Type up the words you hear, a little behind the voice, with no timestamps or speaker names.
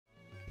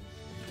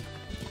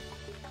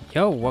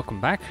Yo, welcome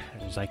back.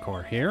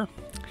 Xycor here.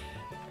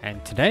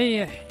 And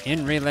today,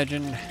 in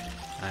Legend,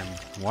 I'm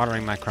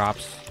watering my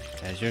crops,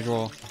 as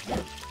usual.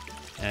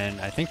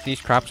 And I think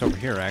these crops over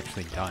here are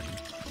actually done.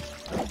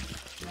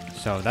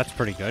 So that's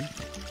pretty good.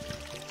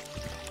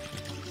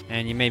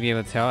 And you may be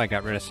able to tell I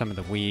got rid of some of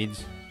the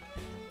weeds.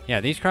 Yeah,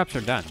 these crops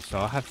are done, so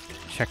I'll have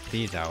to check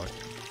these out.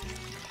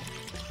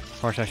 Of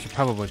course, I should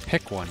probably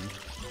pick one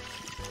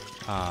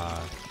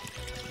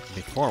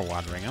before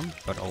watering them,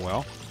 but oh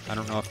well. I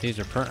don't know if these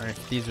are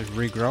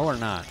regrow or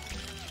not.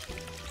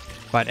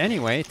 But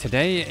anyway,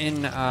 today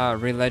in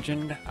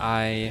Legend,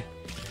 I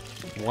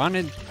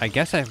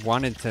guess I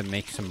wanted to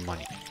make some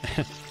money.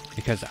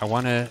 Because I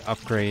want to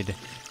upgrade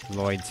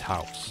Lloyd's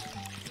house.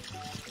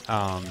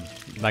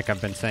 Like I've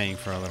been saying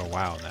for a little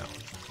while now.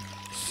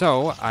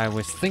 So, I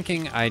was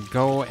thinking I'd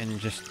go and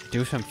just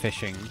do some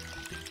fishing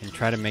and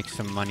try to make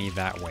some money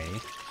that way.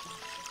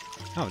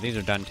 Oh, these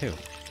are done too.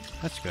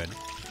 That's good.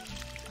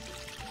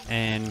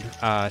 And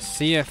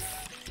see if,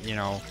 you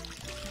know,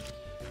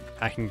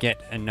 I can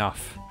get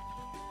enough.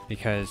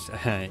 Because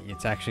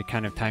it's actually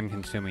kind of time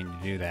consuming to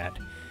do that.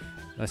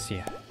 Let's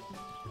see.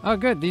 Oh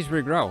good, these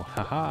regrow.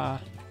 Haha.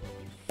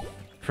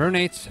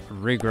 Prunates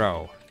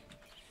regrow.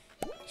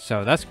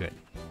 So that's good.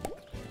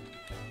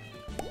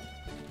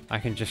 I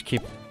can just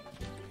keep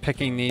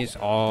picking these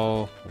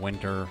all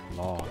winter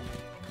long.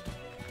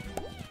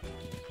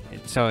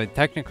 So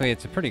technically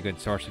it's a pretty good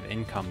source of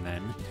income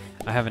then.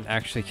 I haven't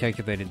actually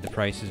calculated the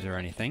prices or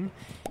anything.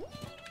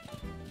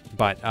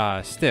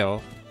 But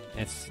still,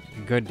 it's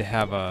good to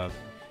have a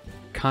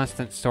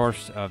constant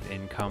source of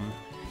income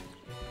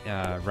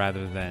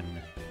rather than,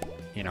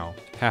 you know,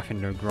 having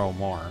to grow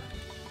more.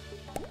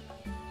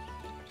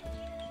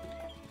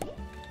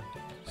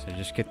 So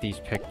just get these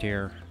picked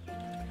here.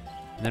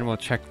 And then we'll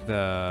check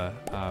the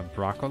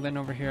broccolin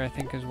over here, I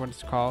think is what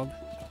it's called.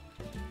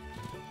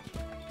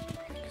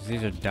 Because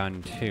these are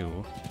done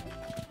too.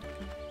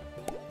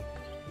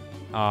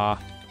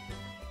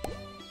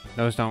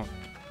 Those don't...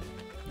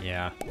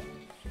 Yeah.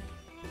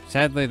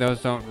 Sadly,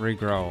 those don't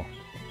regrow.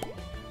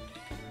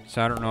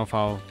 So I don't know if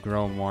I'll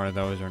grow more of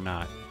those or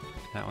not.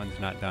 That one's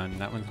not done.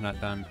 That one's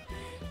not done.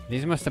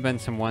 These must have been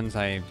some ones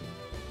I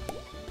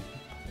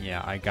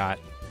got.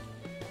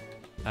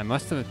 I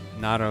must have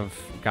not have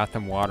got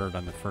them watered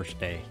on the first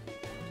day.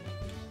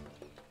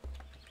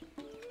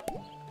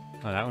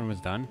 Oh, that one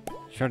was done?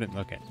 Sure didn't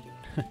look it.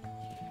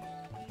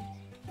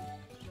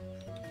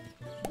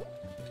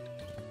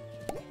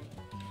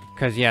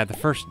 Because, yeah,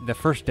 the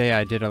first day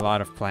I did a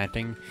lot of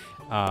planting.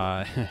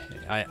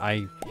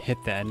 I hit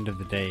the end of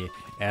the day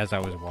as I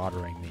was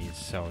watering these,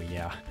 so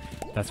yeah,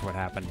 that's what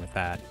happened with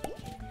that.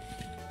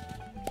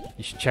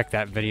 You should check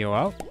that video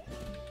out.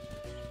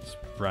 It's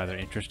rather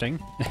interesting.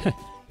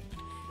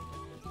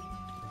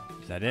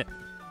 Is that it?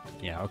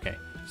 Yeah, okay.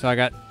 So I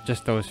got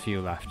just those few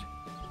left.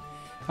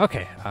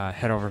 Okay,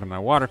 head over to my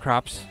water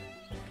crops.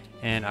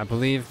 And I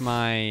believe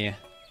my...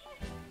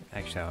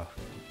 Actually, I'll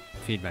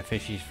feed my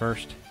fishies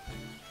first.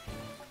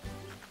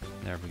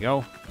 There we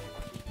go.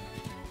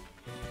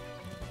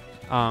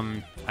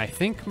 I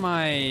think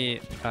my,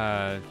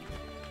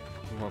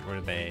 what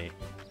were they?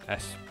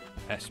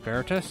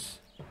 Asparagus?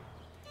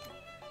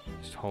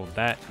 Just hold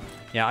that.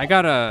 Yeah, I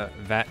got a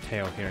vat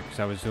tail here because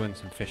I was doing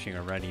some fishing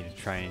already to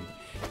try and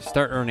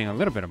start earning a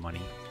little bit of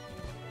money.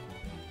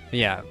 But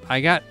yeah,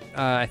 I got,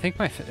 I think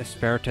my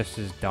asparagus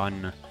is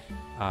done,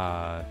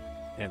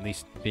 at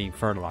least being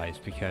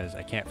fertilized because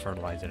I can't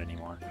fertilize it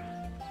anymore.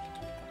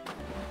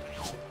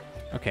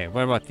 Okay,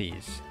 what about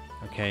these?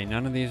 Okay,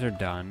 none of these are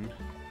done.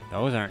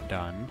 Those aren't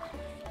done.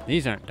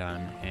 These aren't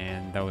done.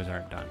 And those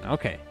aren't done.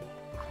 Okay.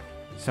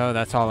 So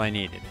that's all I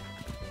needed.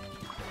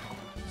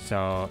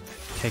 So,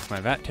 take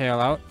my vat tail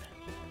out.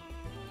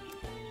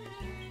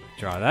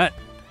 Draw that.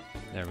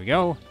 There we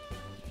go.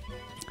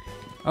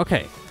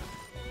 Okay.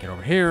 Get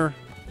over here.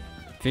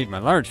 Feed my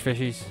large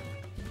fishies.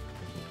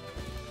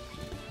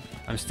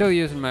 I'm still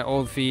using my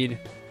old feed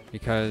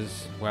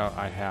because, well,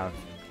 I have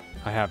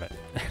it.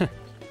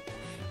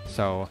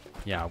 So,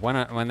 yeah,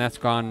 when that's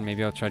gone,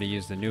 maybe I'll try to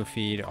use the new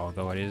feed,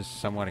 although it is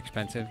somewhat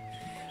expensive.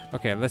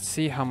 Okay, let's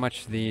see how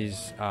much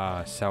these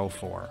sell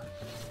for.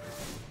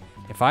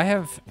 If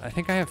I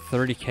think I have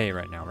 30k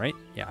right now, right?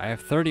 Yeah, I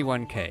have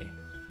 31k.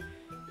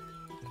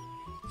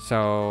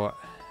 So,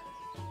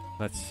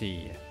 let's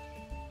see.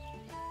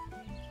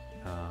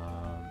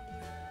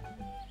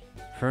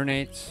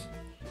 Prunates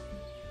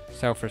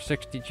sell for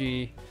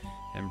 60g,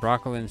 and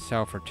broccolin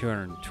sell for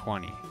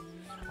 220.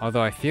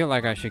 Although I feel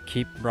like I should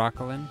keep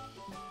broccolin,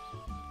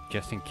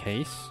 just in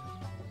case.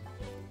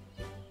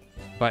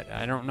 But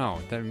I don't know.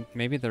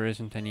 Maybe there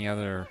isn't any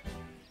other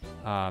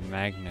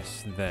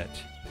magnus that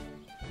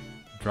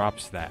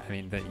drops that. I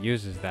mean, that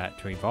uses that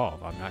to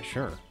evolve. I'm not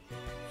sure.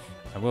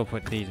 I will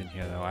put these in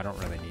here, though. I don't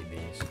really need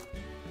these.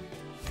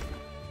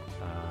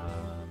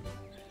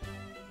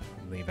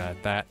 Leave it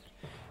at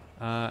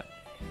that.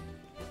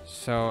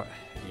 So,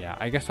 yeah,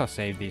 I guess I'll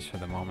save these for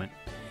the moment.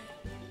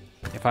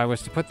 If I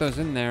was to put those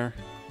in there,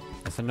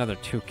 that's another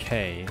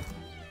 2k.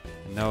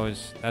 And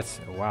those,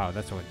 wow,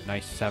 that's a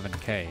nice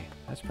 7K.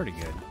 That's pretty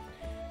good.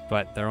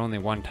 But they're only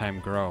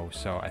one-time grow,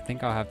 so I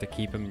think I'll have to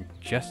keep them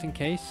just in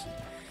case.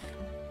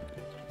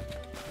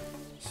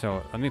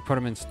 So let me put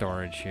them in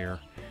storage here.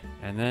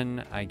 And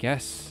then I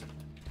guess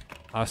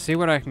I'll see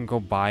what I can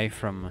go buy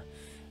from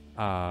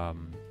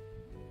Len.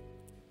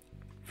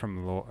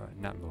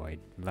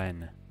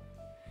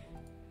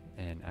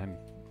 And I'm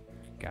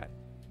got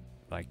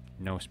like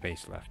no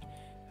space left.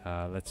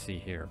 Let's see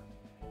here.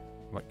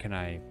 What can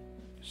I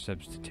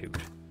substitute?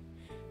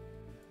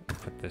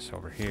 Put this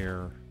over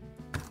here.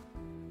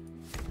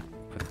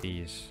 Put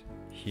these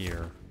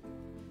here.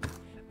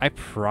 I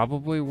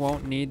probably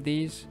won't need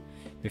these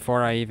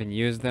before I even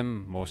use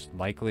them. Most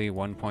likely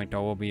 1.0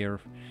 will be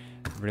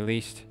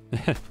released.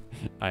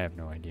 I have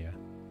no idea.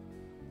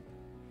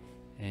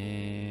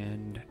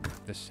 And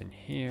put this in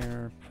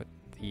here. Put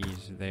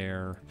these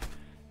there.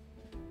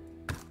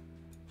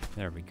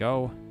 There we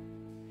go.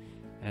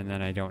 And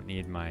then I don't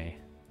need my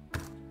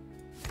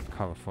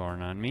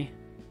cauliflower on me.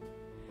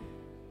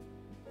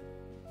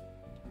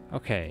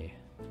 Okay.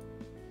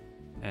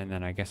 And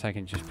then I guess I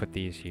can just put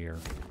these here.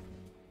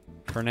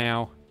 For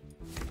now,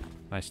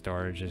 my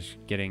storage is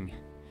getting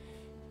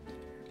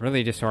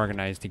really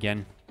disorganized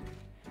again.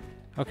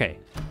 Okay.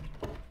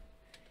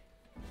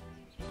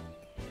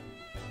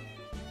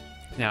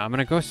 Now I'm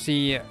gonna go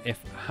see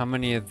how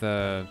many of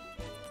the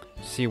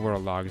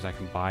SeaWorld logs I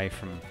can buy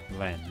from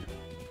Len.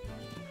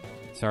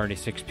 It's already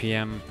 6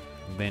 p.m.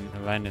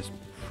 Len is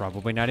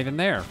probably not even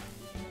there.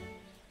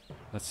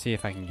 Let's see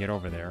if I can get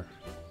over there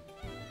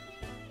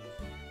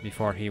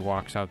before he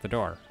walks out the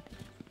door.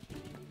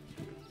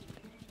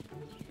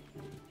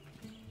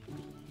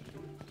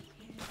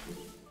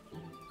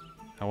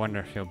 I wonder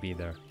if he'll be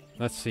there.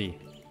 Let's see.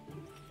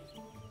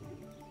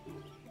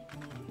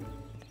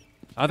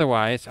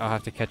 Otherwise, I'll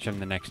have to catch him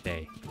the next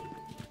day.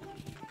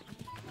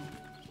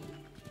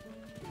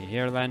 You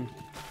here, Len?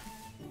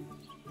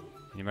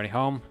 Anybody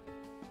home?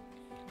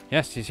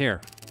 Yes, he's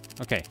here.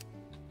 Okay.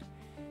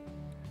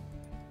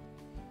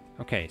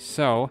 Okay,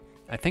 so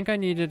I think I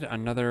needed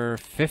another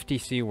 50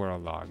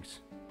 SeaWorld logs.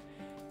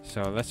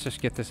 So let's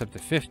just get this up to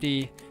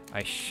 50.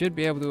 I should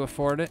be able to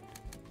afford it.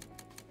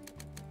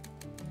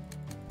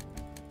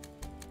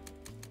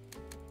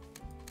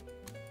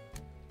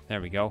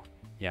 There we go.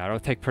 Yeah, it'll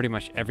take pretty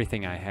much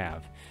everything I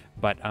have.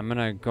 But I'm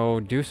gonna go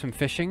do some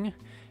fishing,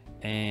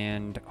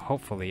 and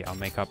hopefully I'll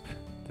make up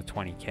the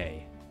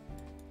 20K.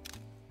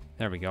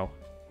 There we go.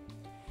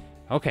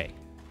 Okay.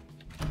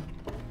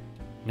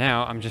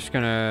 Now I'm just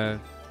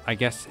gonna, I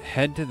guess,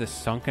 head to the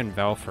Sunken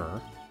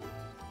Valphyr,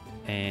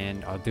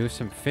 and I'll do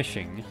some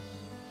fishing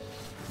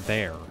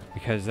there,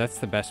 because that's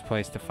the best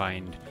place to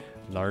find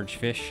large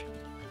fish.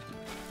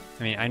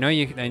 I mean, I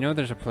know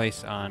there's a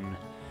place on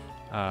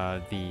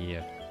the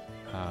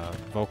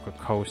Voca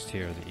coast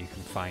here that you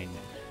can find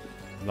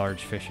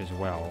large fish as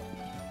well.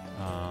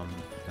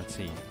 Let's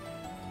see.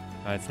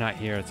 It's not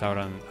here. It's out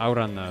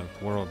on the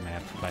world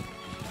map, but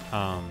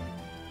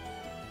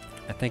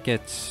I think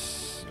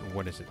it's,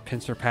 what is it?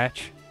 Pincer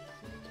Patch.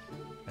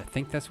 I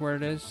think that's where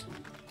it is.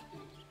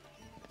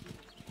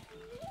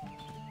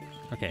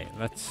 Okay,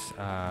 let's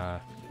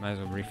might as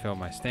well refill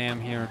my stam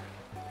here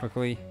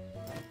quickly.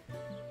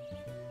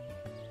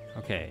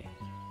 Okay.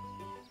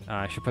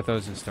 I should put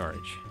those in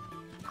storage.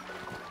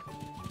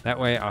 That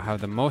way I'll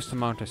have the most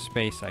amount of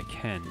space I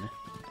can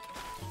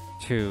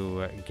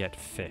to get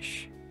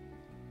fish.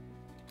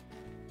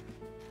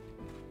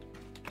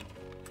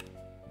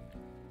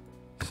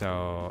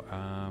 So,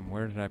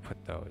 where did I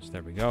put those?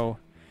 There we go.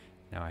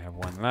 Now I have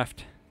one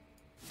left.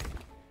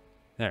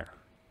 There.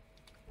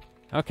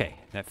 Okay,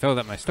 that filled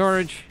up my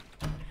storage.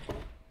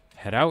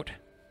 Head out.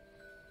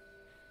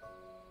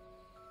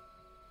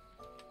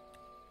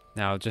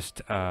 Now I'll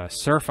just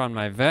surf on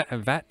my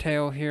vat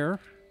tail here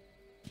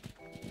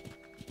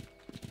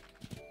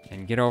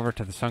and get over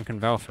to the Sunken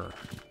Valphyr.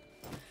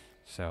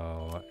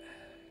 So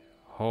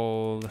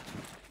hold,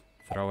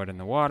 throw it in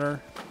the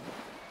water.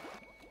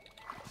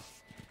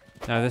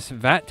 Now this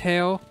vat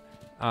tail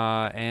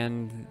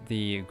and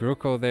the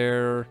Gruco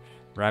there,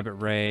 rabbit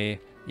ray,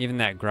 even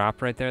that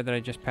grop right there that I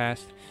just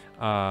passed,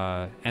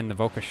 and the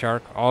Voca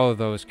shark, all of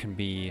those can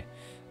be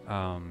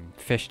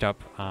fished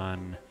up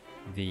on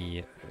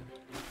the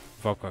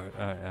Voca,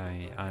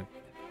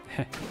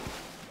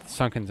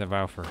 Sunken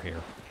Valphyr here.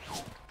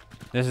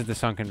 This is the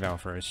Sunken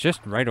Valphyr. It's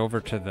just right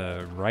over to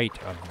the right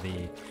of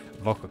the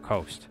Voca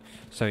coast.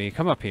 So you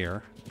come up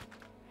here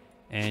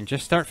and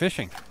just start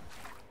fishing.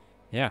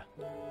 Yeah.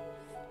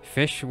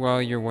 Fish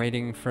while you're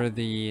waiting for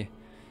the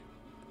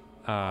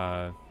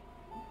time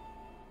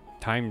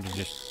to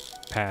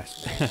just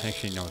pass.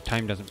 Actually, no,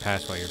 time doesn't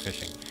pass while you're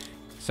fishing.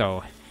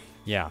 So,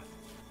 yeah.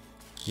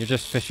 You're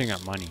just fishing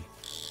up money.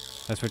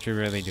 That's what you're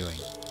really doing.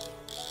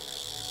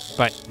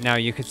 But now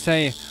you could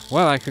say,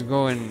 well, I could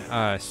go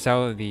and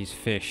sell these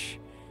fish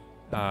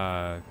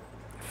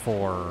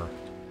for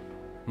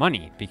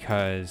money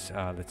because,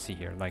 let's see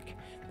here, like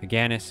the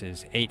Gannis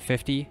is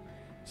 $8.50,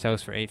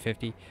 sells for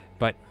 $8.50.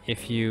 But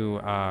if you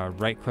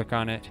right-click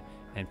on it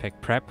and pick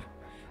prep,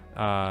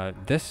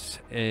 This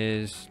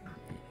is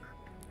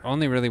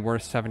only really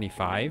worth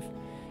 75,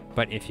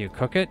 but if you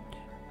cook it,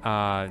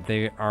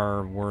 they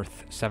are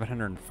worth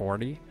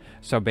 740.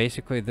 So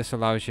basically, this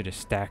allows you to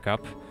stack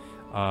up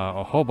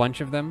a whole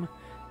bunch of them,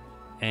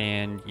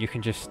 and you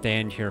can just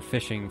stand here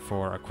fishing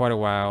for quite a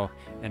while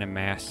and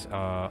amass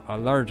a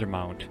large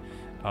amount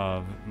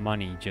of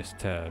money just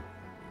to,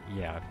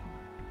 yeah,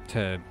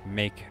 to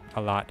make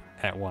a lot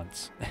at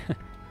once.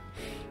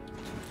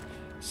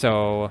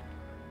 So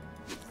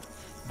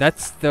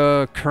that's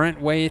the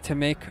current way to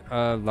make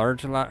a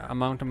large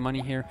amount of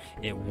money here.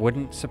 It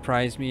wouldn't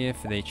surprise me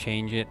if they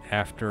change it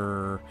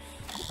after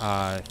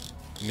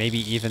maybe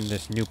even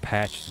this new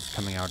patch that's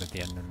coming out at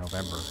the end of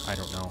November. I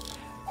don't know.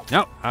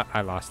 No,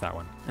 I lost that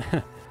one.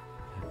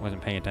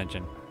 Wasn't paying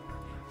attention.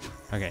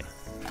 Okay.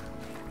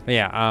 But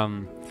yeah,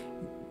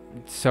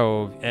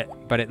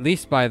 but at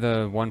least by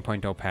the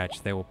 1.0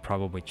 patch, they will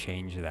probably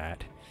change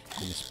that.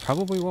 And this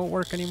probably won't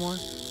work anymore.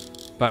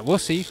 But we'll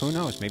see. Who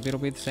knows? Maybe it'll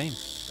be the same.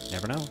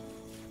 Never know.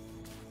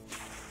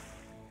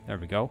 There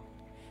we go.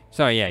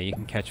 So yeah, you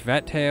can catch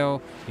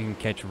Vattail, you can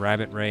catch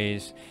Rabbit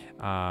Rays,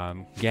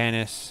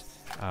 Gannis,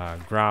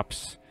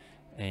 Grops,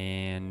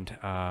 and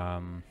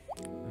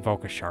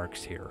Volca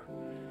Sharks here.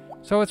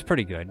 So it's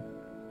pretty good.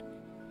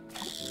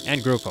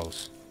 And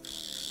Gruckles.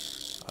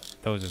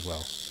 Those as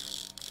well.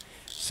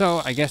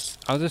 So I guess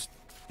I'll just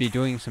be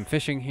doing some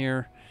fishing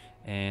here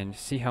and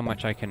see how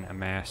much I can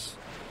amass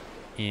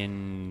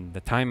in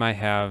the time I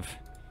have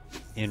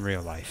in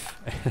real life.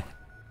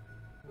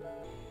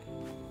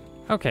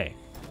 Okay.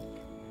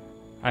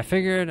 I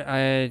figured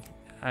I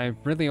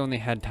really only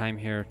had time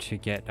here to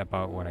get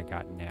about what I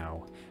got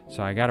now.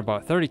 So I got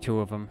about 32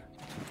 of them.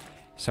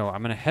 So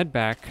I'm going to head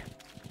back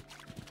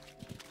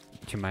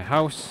to my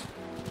house.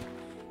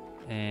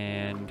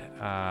 And in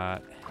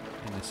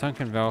the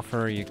Sunken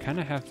Valphyr, you kind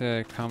of have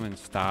to come and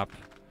stop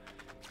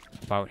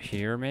about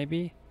here,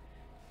 maybe.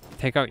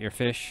 Take out your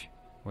fish,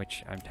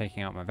 which I'm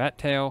taking out my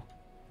Vattail.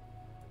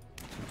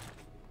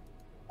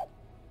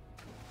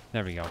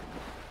 There we go.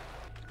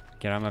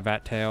 Get on my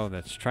Vattail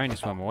that's trying to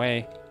swim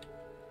away.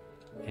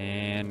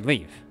 And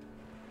leave.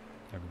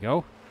 There we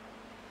go.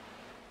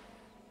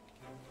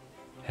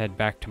 Head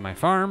back to my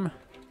farm.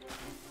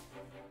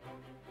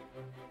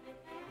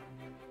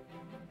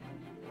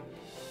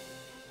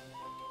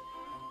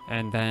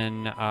 And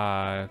then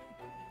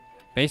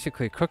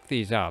basically cook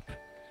these up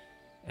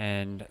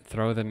and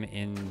throw them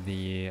in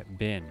the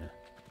bin.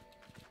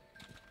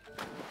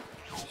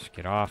 Just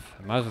get off.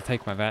 I might as well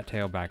take my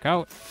Vattail back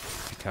out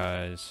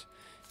because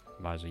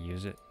I might as well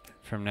use it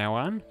from now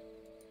on.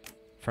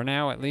 For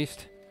now, at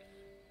least.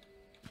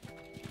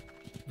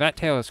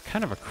 Vattail is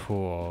kind of a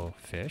cool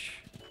fish.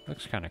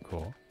 Looks kind of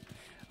cool.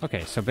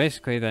 Okay, so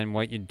basically then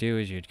what you'd do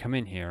is you'd come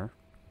in here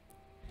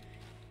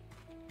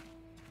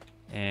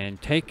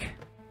and take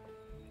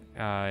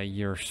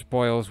your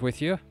spoils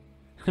with you.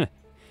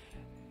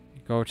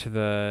 Go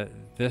to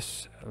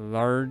this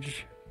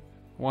large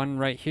one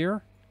right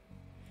here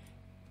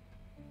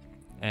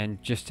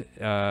and just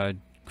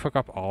cook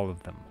up all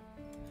of them.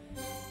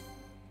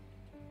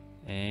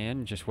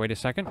 And just wait a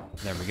second.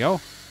 There we go.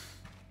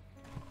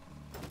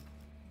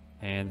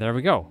 And there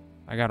we go.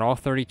 I got all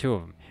 32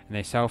 of them. And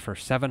they sell for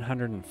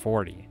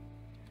 740.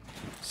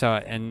 So,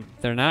 and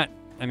they're not,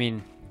 I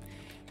mean,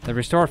 they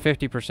restore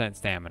 50%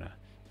 stamina.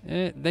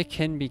 They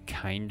can be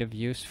kind of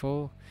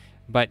useful.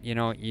 But, you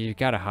know, you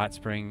got a hot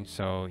spring,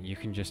 so you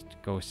can just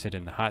go sit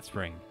in the hot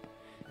spring.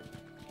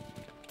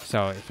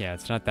 So, yeah,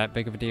 it's not that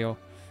big of a deal.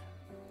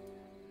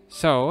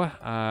 So,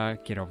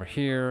 get over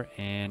here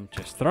and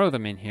just throw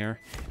them in here.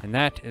 And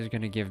that is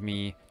going to give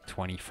me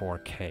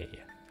 24k.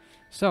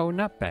 So,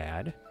 not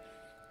bad.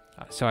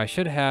 So, I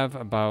should have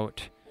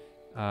about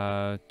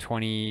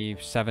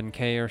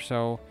 27k or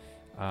so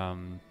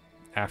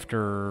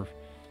after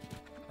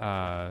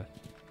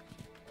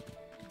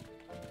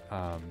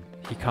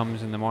he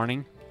comes in the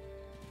morning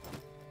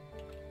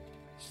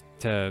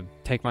to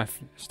take my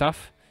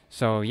stuff.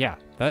 So, yeah,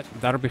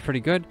 that'll be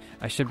pretty good.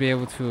 I should be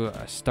able to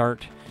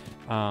start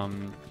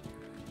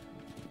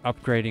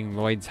upgrading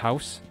Lloyd's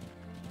house.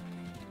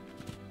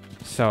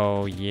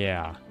 So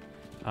yeah.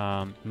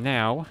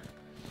 Now,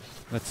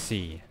 let's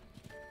see.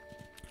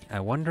 I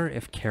wonder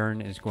if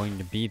Karen is going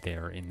to be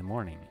there in the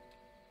morning.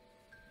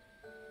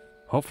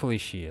 Hopefully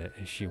she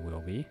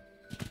will be.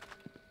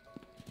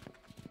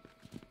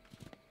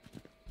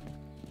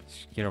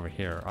 Let's get over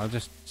here. I'll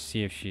just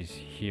see if she's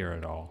here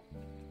at all.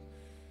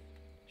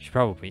 She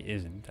probably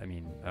isn't. I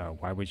mean,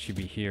 why would she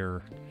be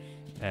here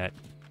at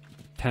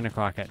 10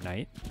 o'clock at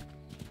night?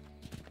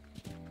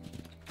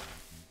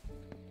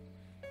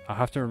 I'll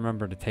have to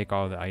remember to take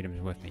all the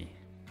items with me.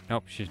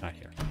 Nope, she's not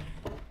here.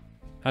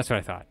 That's what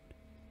I thought.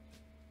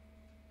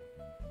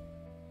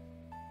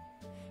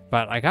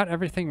 But I got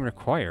everything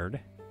required.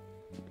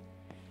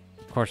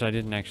 Of course, I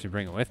didn't actually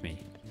bring it with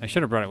me. I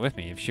should have brought it with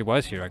me. If she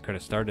was here, I could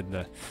have started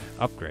the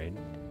upgrade.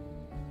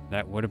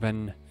 That would have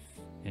been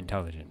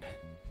intelligent.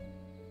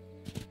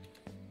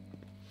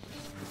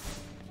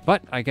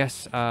 But I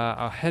guess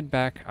I'll head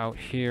back out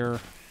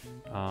here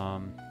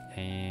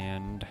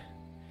And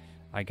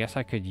I guess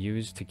I could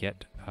use to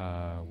get,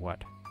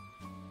 what?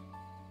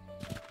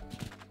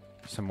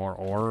 Some more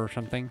ore or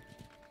something?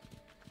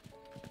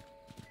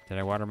 Did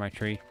I water my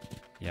tree?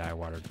 Yeah, I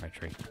watered my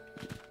tree.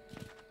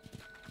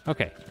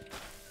 Okay.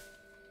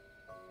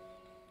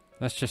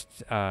 Let's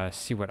just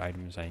see what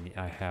items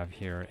I have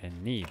here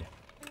and need.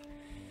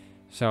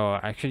 So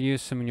I should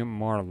use some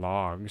more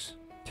logs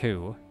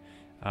too.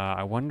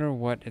 I wonder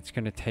what it's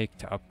going to take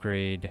to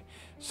upgrade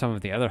some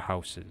of the other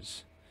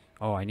houses.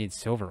 Oh, I need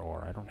silver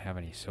ore. I don't have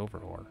any silver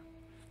ore.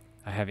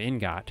 I have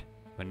ingot,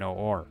 but no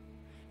ore.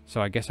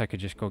 So I guess I could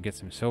just go get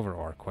some silver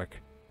ore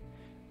quick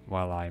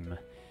while I'm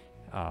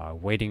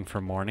waiting for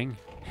morning.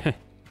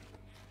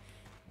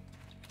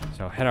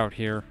 So head out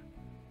here.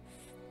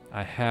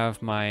 I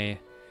have my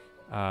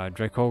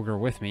Dracogre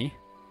with me,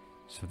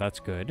 so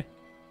that's good.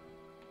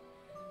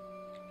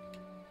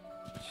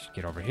 Just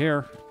get over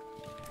here.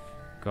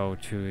 Go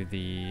to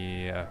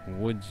the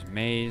woods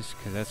maze,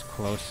 because that's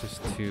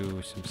closest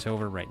to some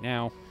silver right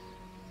now.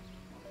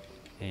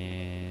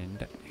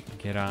 And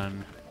get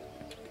on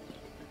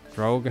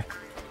Drogue.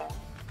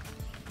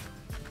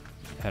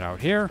 Head out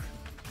here.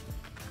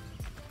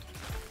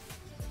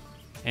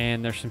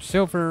 And there's some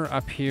silver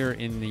up here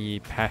in the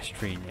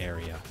pasturine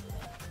area.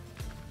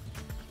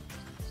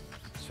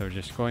 So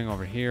just going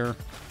over here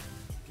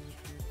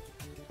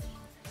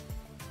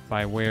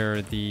by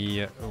where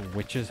the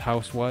witch's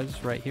house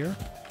was, right here.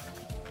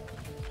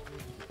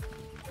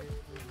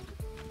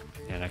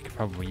 And I could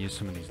probably use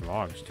some of these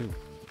logs too.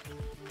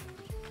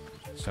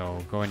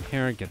 So go in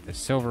here and get the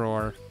silver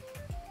ore.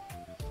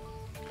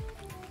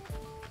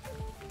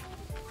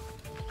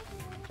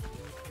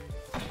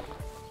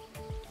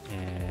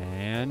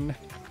 And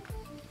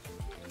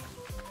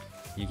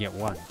you get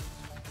one.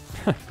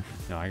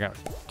 No, I got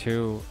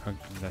two.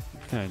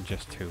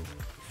 Just two.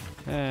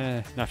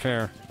 Not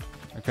fair.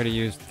 I could have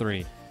used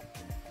 3.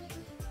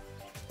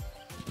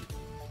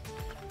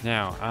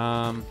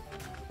 Now,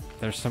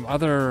 there's some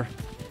other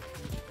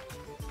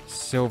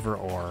silver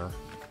ore.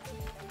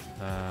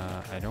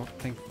 I don't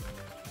think...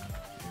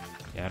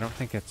 Yeah, I don't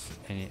think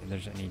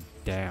there's any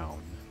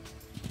down.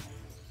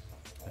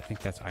 I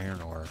think that's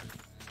iron ore.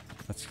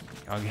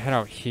 I'll head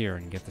out here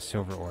and get the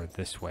silver ore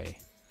this way.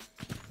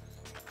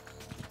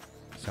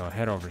 So I'll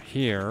head over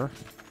here.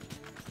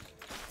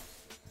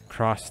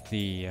 Cross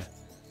the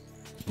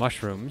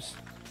mushrooms.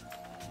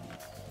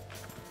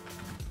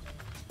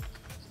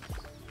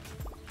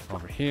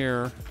 Over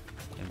here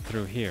and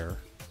through here.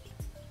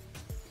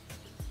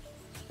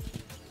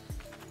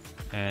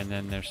 And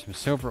then there's some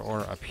silver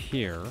ore up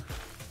here.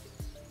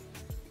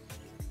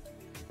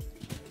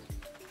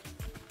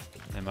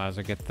 I might as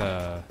well get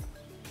the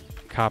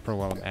copper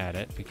while I'm at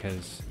it,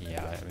 because,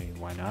 yeah, I mean,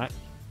 why not?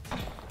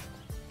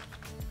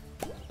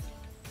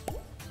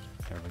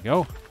 There we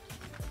go.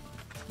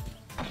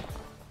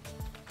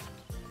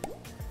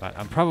 But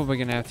I'm probably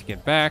going to have to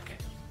get back.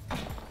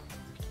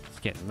 It's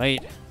getting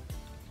late.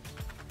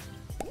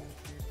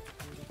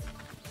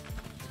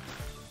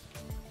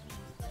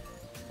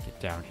 Get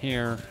down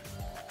here.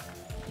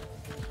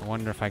 I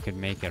wonder if I could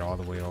make it all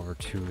the way over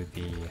to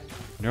the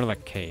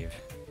Nylusion cave.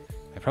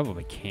 I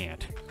probably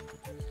can't.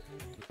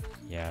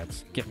 Yeah,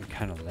 it's getting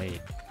kind of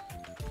late.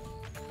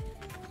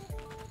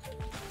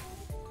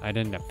 I'd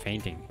end up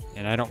fainting,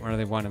 and I don't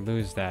really want to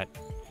lose that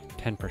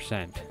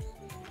 10%.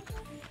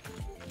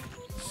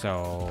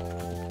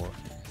 So,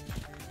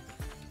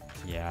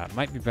 yeah, it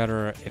might be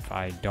better if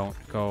I don't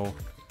go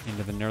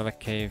into the Nylusion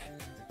cave,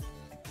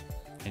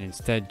 and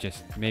instead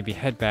just maybe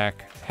head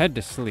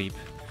to sleep,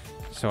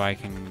 so I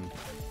can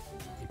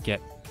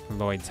get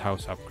Lloyd's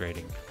house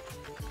upgrading.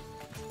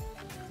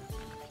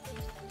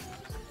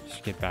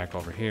 Just get back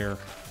over here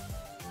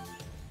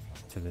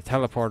to the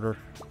teleporter.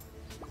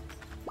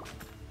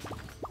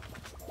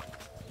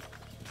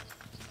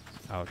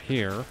 Out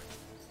here.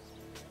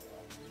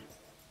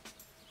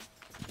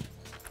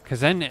 Because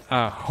then,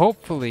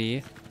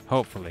 hopefully,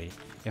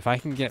 if I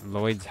can get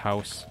Lloyd's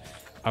house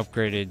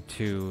upgraded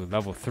to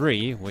level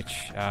 3,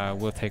 which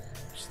will take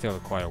still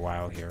quite a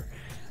while here,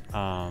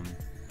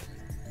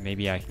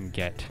 maybe I can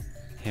get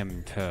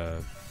him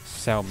to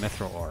sell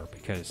mithril ore,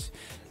 because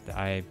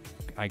I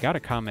got a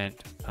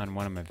comment on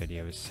one of my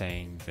videos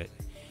saying that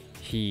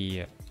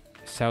he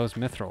sells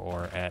mithril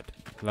ore at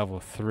level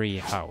 3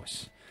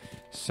 house.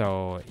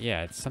 So,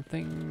 yeah, it's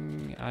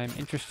something I'm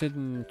interested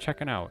in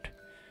checking out.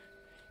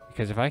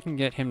 Because if I can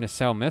get him to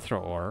sell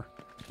mithril ore,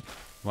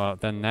 well,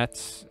 then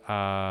that's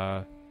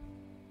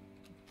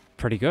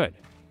pretty good.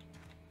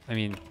 I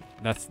mean,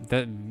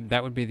 that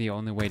would be the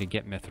only way to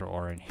get mithril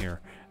ore in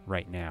here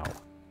right now.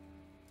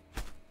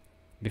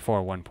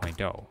 Before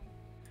 1.0.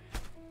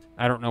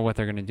 I don't know what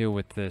they're going to do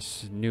with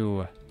this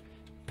new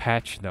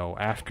patch, though,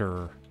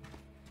 after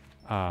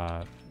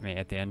at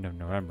the end of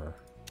November.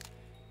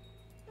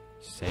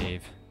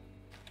 Save.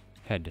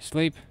 Head to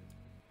sleep.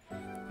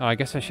 Oh, I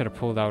guess I should have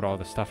pulled out all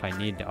the stuff I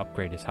need to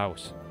upgrade his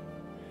house.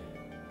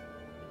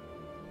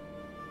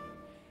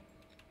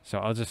 So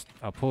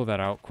I'll pull that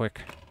out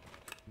quick.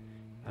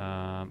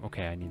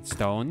 Okay, I need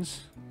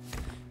stones.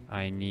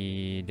 I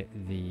need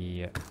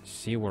the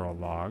SeaWorld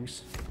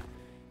logs.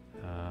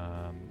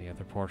 The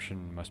other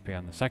portion must be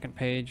on the second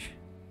page.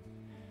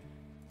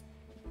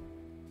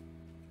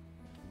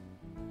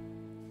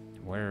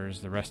 Where's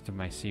the rest of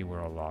my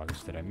SeaWorld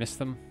logs? Did I miss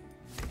them?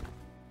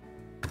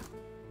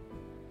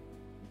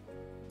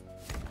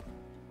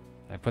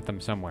 I put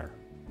them somewhere.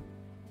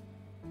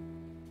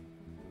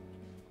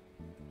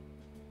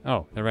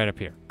 Oh, they're right up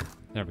here.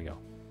 There we go.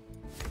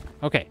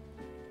 Okay.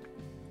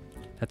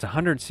 That's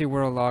 100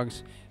 SeaWorld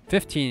logs,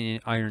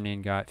 15 iron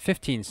ingot,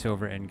 15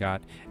 silver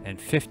ingot, and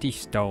 50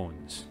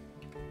 stones.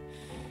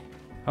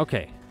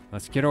 Okay,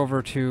 let's get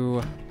over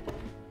to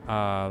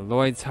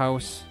Lloyd's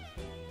house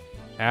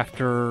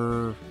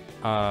after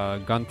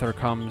Gunther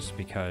comes,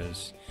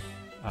 because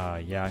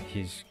yeah,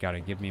 he's got to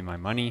give me my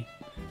money.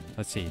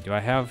 Let's see, do I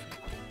have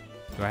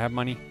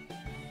money?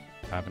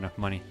 Do I have enough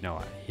money?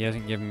 No, he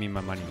hasn't given me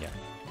my money yet.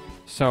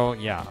 So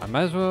yeah, I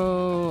might as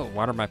well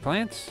water my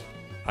plants,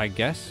 I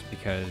guess,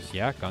 because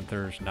yeah,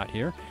 Gunther's not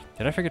here.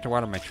 Did I forget to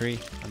water my tree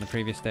on the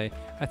previous day?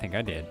 I think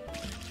I did.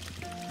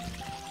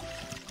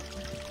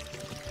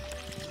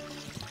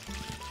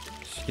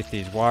 Just get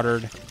these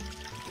watered.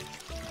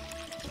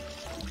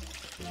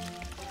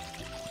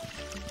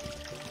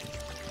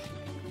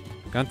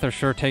 Gunther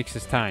sure takes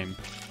his time.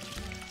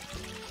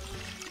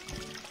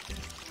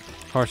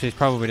 Of course, he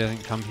probably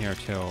doesn't come here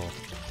till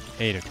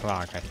 8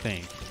 o'clock, I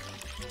think.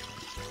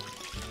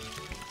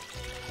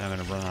 I'm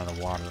gonna run out of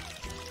water.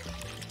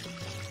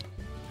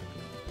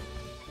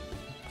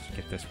 Let's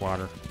get this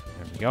water.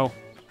 There we go.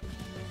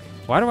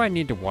 Why do I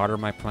need to water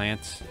my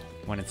plants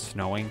when it's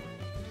snowing?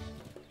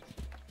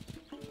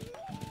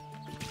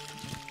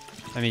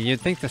 I mean,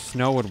 you'd think the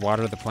snow would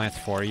water the plants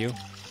for you.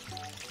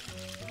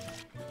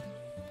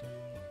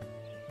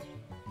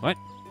 What?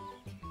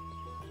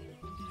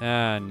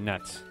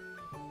 Nuts.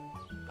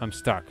 I'm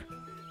stuck.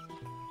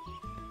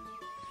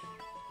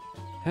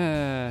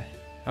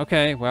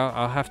 Okay, well,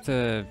 I'll have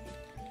to...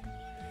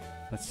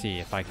 Let's see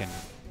if I can...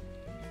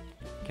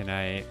 Can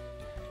I...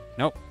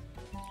 Nope.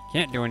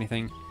 Can't do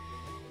anything.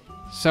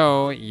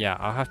 So, yeah,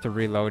 I'll have to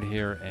reload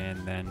here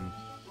and then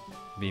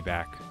be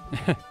back.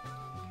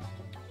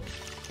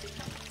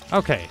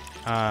 Okay,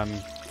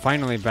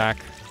 finally back.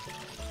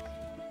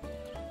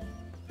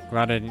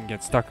 Glad I didn't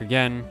get stuck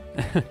again.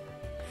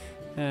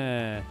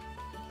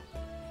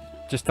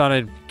 Just thought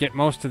I'd get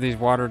most of these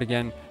watered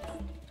again.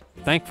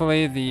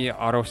 Thankfully, the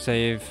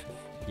autosave,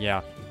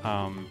 yeah,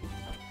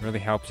 really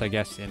helps, I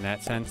guess, in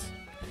that sense.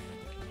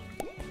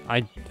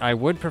 I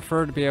would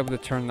prefer to be able to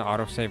turn the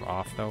autosave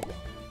off, though.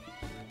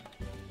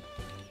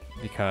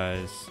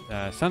 Because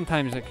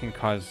sometimes it can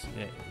cause,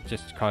 it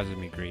just causes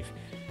me grief.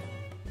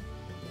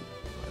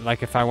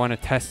 Like if I want to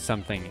test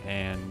something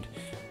and,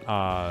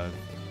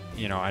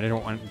 you know, I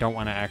don't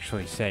want to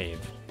actually save.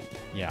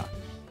 Yeah.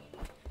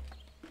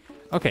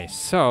 Okay,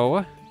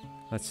 so,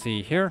 let's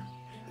see here.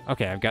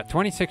 Okay, I've got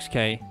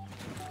 26K.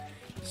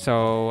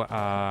 So,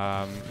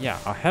 yeah,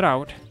 I'll head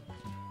out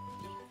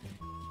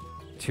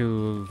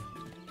to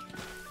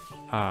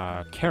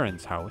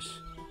Karen's house.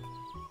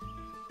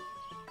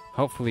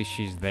 Hopefully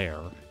she's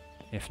there.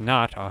 If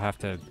not, I'll have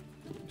to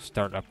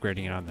start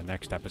upgrading it on the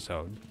next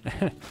episode.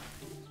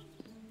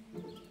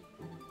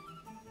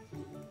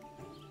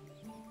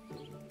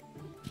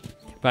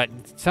 But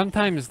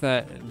sometimes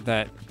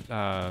that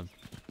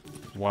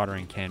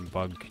watering can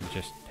bug can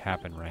just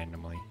happen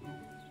randomly.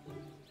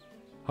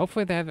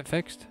 Hopefully they have it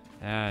fixed.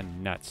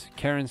 Nuts.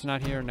 Karen's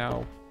not here?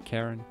 No.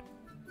 Karen.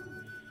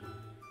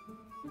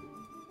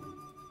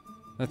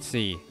 Let's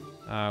see.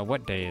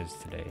 What day is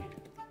today?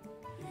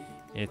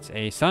 It's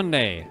a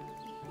Sunday.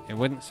 It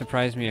wouldn't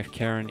surprise me if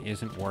Karen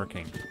isn't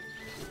working.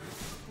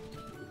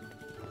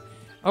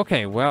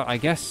 Okay, well, I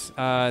guess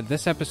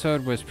this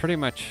episode was pretty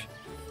much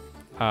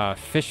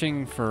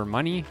fishing for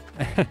money.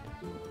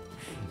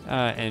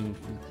 And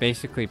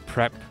basically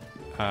prep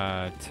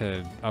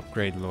to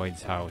upgrade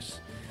Lloyd's house.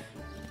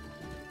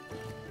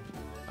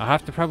 I'll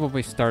have to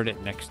probably start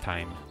it next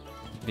time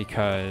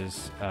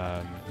because,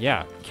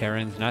 yeah,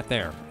 Karen's not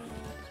there.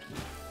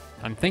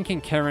 I'm thinking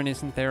Karen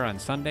isn't there on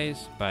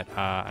Sundays, but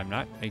I'm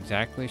not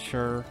exactly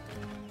sure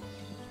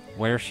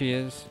where she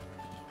is.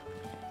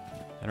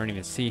 I don't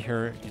even see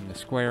her in the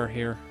square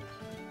here.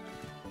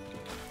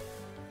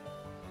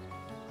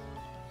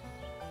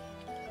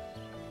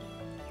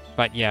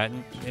 But yeah,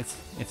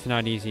 it's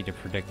not easy to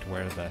predict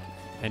where the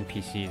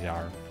NPCs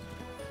are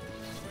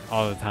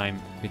all the time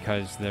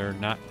because they're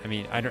not. I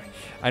mean,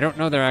 I don't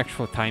know their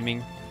actual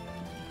timing.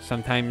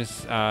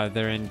 Sometimes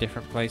they're in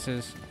different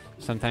places.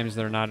 Sometimes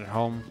they're not at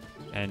home,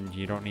 and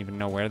you don't even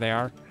know where they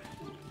are.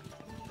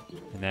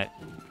 And that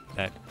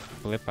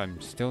blip,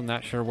 I'm still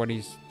not sure what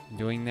he's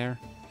doing there.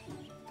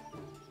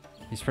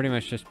 He's pretty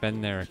much just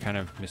been there, kind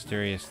of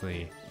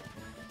mysteriously.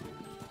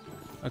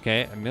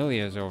 Okay,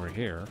 Amelia's over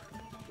here.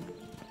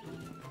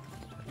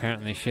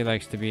 Apparently she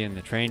likes to be in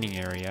the training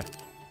area.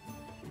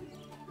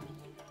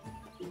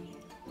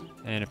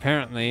 And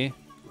apparently,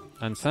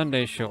 on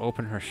Sundays, she'll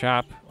open her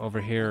shop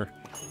over here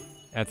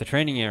at the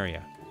training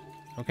area.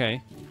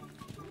 Okay.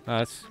 Well,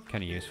 that's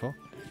kind of useful.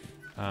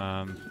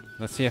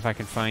 Let's see if I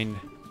can find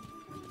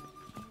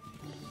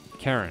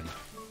Karen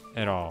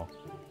at all.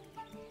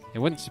 It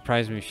wouldn't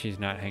surprise me if she's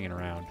not hanging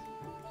around.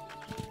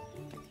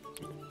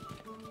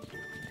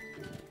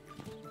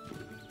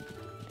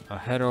 I'll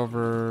head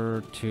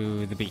over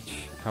to the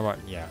beach. How about,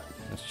 yeah,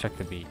 let's check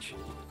the beach.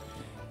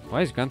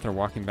 Why is Gunther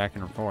walking back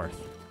and forth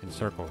in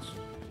circles?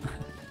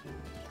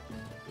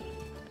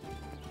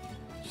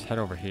 Just head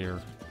over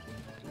here.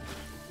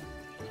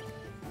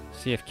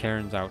 See if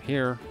Karen's out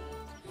here.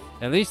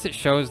 At least it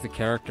shows the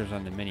characters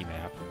on the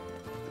mini-map.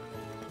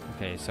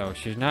 Okay, so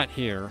she's not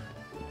here.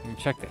 You can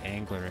check the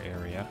angler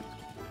area.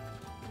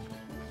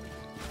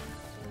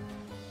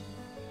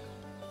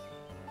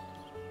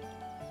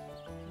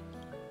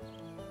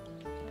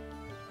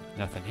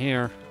 Nothing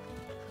here.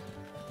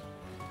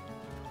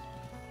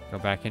 Go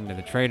back into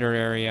the trader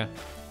area.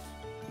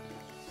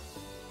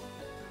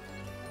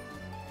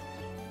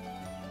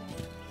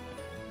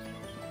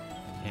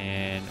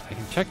 And I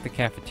can check the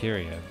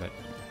cafeteria, but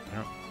I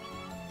don't...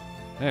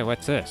 Hey,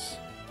 what's this?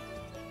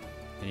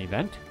 An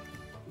event?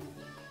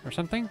 Or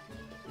something?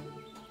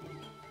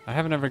 I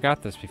haven't ever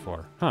got this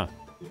before. Huh.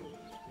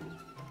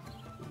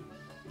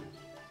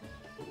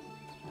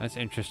 That's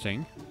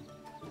interesting.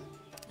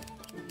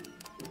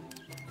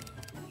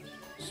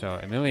 So,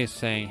 Amelia's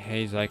saying,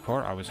 hey,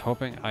 Xycor, I was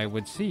hoping I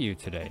would see you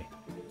today.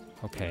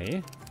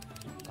 Okay.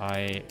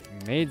 I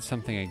made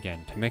something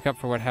again to make up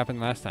for what happened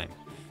last time.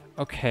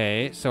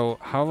 Okay, so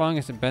how long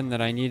has it been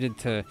that I needed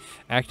to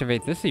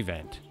activate this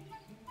event?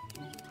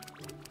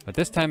 But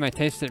this time I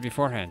tasted it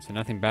beforehand, so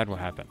nothing bad will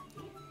happen.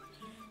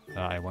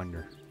 I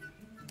wonder.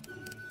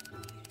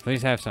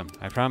 Please have some.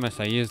 I promise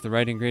I used the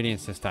right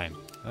ingredients this time.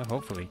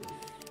 Hopefully.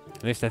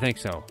 At least I think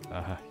so.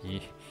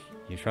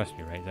 You trust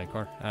me, right,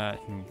 Xycor?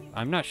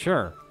 I'm not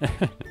sure.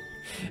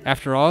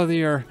 After all of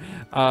your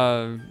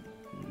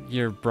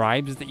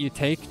bribes that you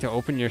take to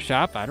open your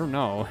shop, I don't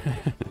know.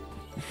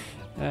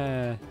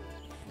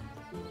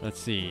 Let's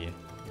see.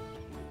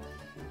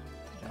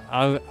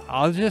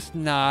 I'll just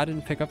nod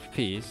and pick up a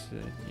piece.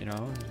 You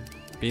know,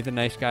 be the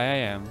nice guy I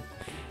am.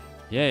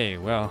 Yay.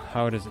 Well,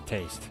 how does it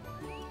taste?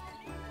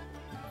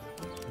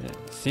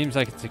 It seems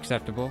like it's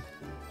acceptable.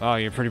 Oh,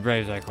 you're pretty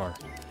brave, Xycor.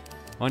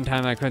 One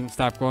time I couldn't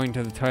stop going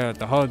to the toilet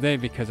the whole day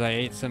because I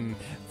ate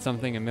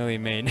something Amelia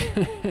made.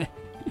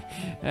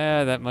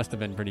 That must have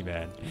been pretty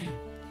bad.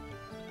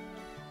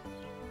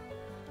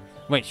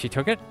 Wait, she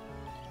took it?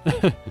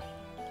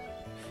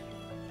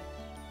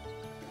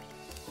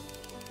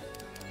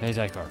 Hey,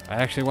 Xycor, I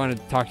actually wanted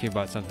to talk to you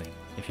about something,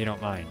 if you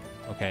don't mind.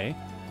 Okay.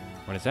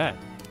 What is that?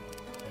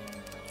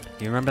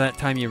 You remember that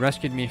time you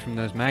rescued me from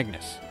those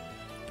magnus?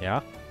 Yeah?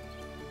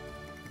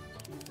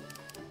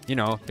 You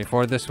know,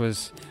 before this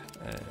was...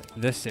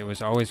 it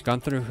was always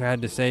Gunther who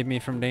had to save me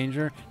from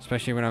danger,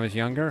 especially when I was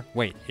younger.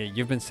 Wait,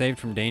 you've been saved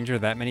from danger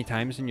that many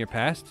times in your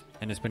past,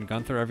 and it's been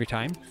Gunther every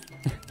time?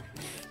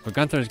 But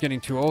Gunther is getting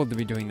too old to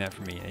be doing that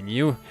for me, and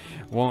you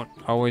won't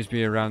always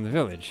be around the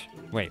village.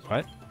 Wait,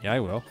 what? Yeah,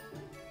 I will.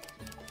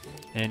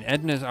 And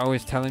Edna's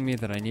always telling me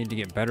that I need to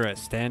get better at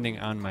standing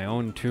on my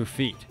own 2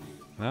 feet.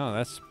 Well,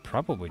 that's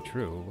probably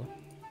true.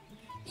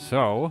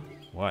 So,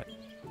 what?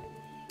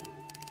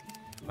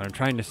 What I'm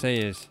trying to say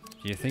is,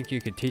 do you think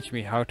you could teach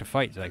me how to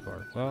fight,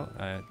 Xycor? Well,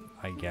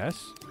 I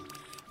guess.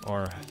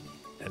 Or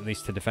at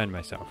least to defend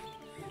myself.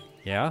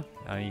 Yeah?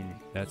 I mean,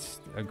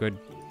 that's a good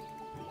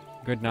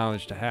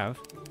knowledge to have.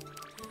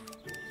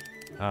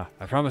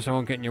 I promise I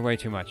won't get in your way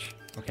too much.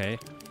 Okay.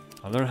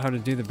 I'll learn how to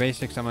do the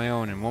basics on my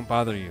own and won't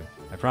bother you.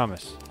 I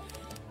promise.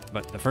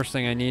 But the first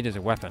thing I need is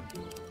a weapon.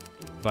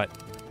 But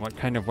what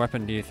kind of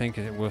weapon do you think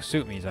will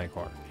suit me,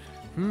 Xycor?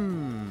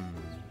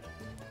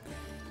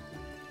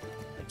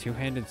 A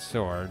two-handed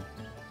sword.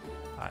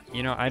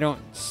 You know, I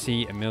don't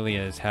see Amelia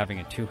as having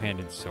a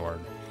two-handed sword.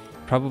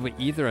 Probably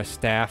either a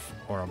staff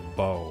or a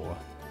bow.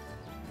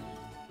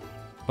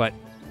 But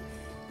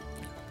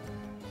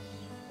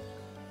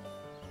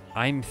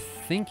I'm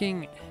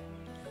thinking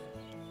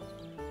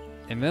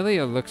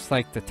Amelia looks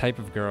like the type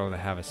of girl to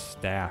have a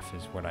staff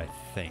is what I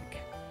think.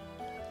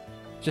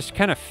 Just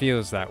kind of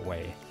feels that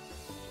way.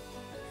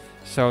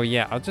 So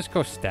yeah, I'll just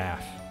go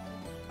staff.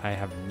 I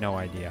have no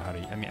idea how to...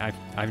 I mean,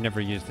 I've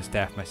never used the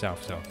staff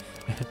myself, so...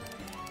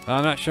 Well,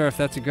 I'm not sure if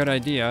that's a good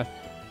idea.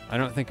 I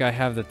don't think I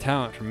have the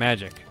talent for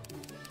magic.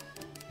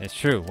 It's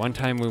true. One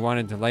time we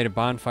wanted to light a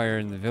bonfire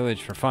in the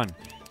village for fun.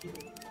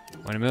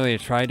 When Amelia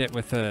tried it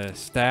with a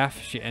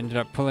staff, she ended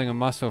up pulling a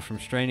muscle from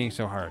straining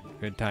so hard.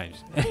 Good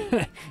times.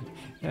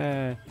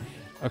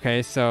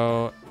 Okay,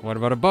 so what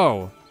about a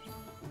bow?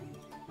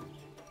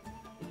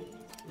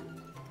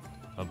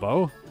 A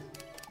bow?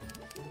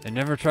 I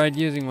never tried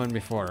using one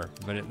before,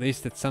 but at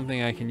least it's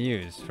something I can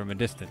use from a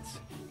distance.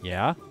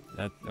 Yeah?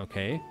 That's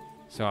okay.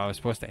 So I was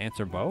supposed to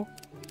answer bow?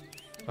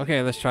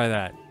 Okay, let's try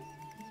that.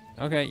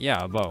 Okay,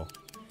 yeah, a bow.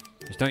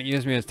 Just don't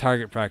use me as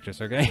target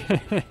practice, okay?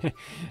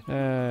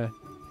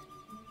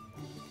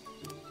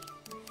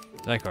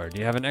 Xycor, do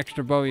you have an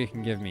extra bow you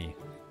can give me?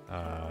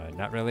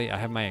 Not really. I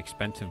have my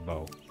expensive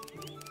bow.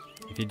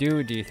 If you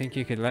do you think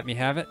you could let me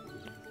have it?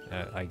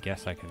 I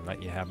guess I can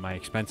let you have my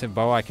expensive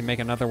bow. I can make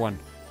another one.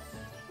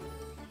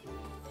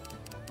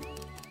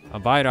 I'll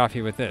buy it off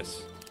you with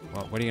this.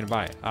 Well, what are you going to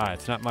buy? Ah,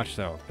 it's not much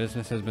though.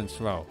 Business has been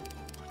slow.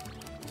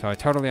 So I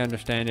totally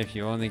understand if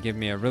you only give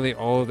me a really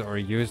old or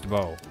used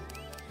bow.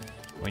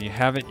 When you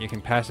have it, you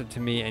can pass it to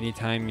me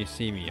anytime you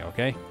see me,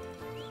 okay?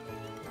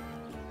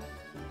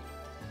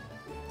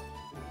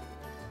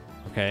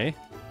 Okay.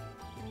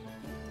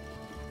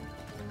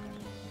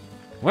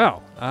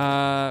 Well,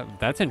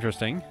 that's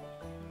interesting.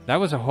 That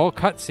was a whole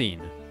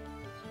cutscene.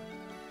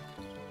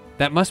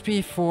 That must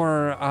be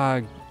for,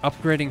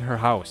 upgrading her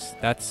house.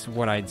 That's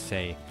what I'd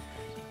say.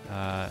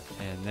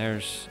 And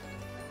there's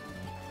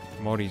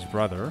Modi's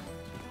brother.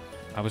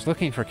 I was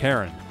looking for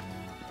Karen.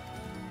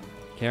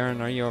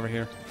 Karen, are you over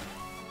here?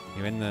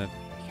 You in the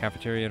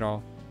cafeteria at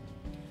all?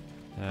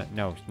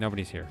 No,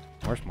 nobody's here.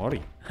 Where's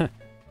Modi?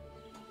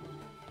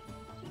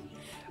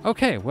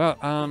 Okay, well,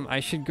 I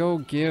should go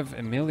give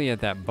Amelia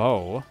that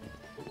bow,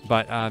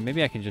 but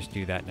maybe I can just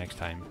do that next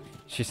time.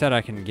 She said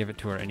I can give it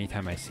to her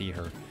anytime I see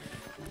her.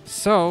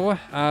 So,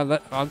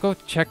 I'll go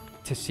check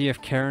to see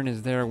if Karen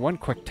is there one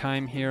quick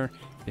time here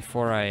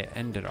before I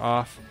end it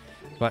off.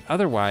 But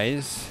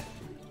otherwise,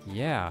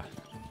 yeah,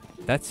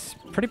 that's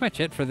pretty much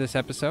it for this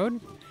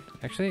episode.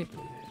 Actually,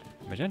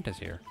 Magenta's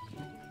here.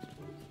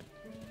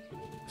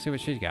 Let's see what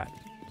she's got.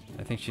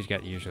 I think she's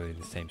got usually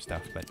the same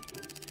stuff, but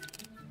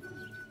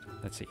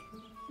let's see.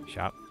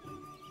 Shop.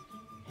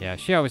 Yeah,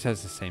 she always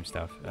has the same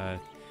stuff.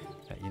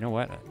 You know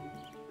what?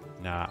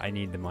 Nah, I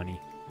need the money.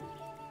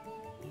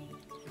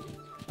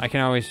 I can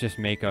always just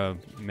make a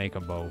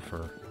bow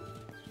for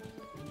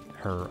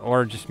her,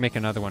 or just make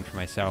another one for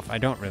myself. I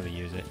don't really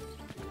use it.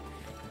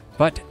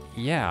 But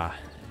yeah,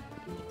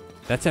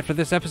 that's it for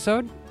this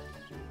episode.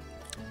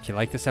 If you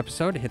like this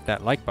episode, hit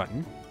that like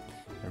button.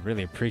 I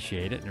really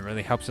appreciate it, and it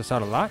really helps us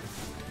out a lot.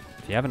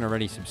 If you haven't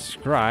already,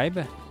 subscribe.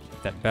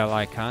 Hit that bell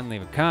icon,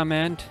 leave a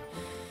comment,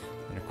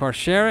 and of course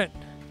share it.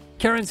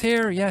 Karen's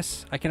here.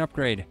 Yes, I can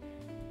upgrade.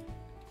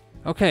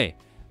 Okay.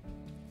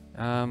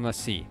 Let's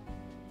see.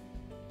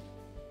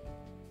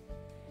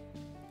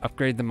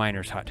 Upgrade the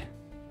miner's hut.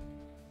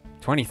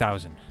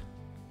 20,000.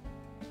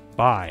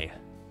 Buy.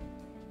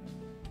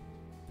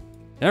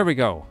 There we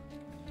go.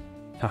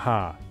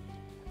 Haha.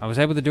 I was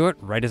able to do it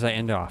right as I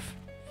end off.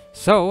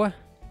 So,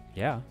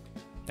 yeah.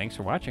 Thanks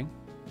for watching.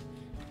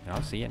 And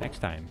I'll see you next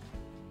time.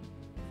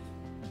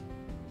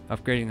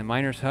 Upgrading the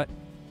miner's hut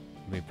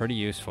will be pretty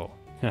useful.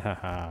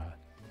 Hahaha.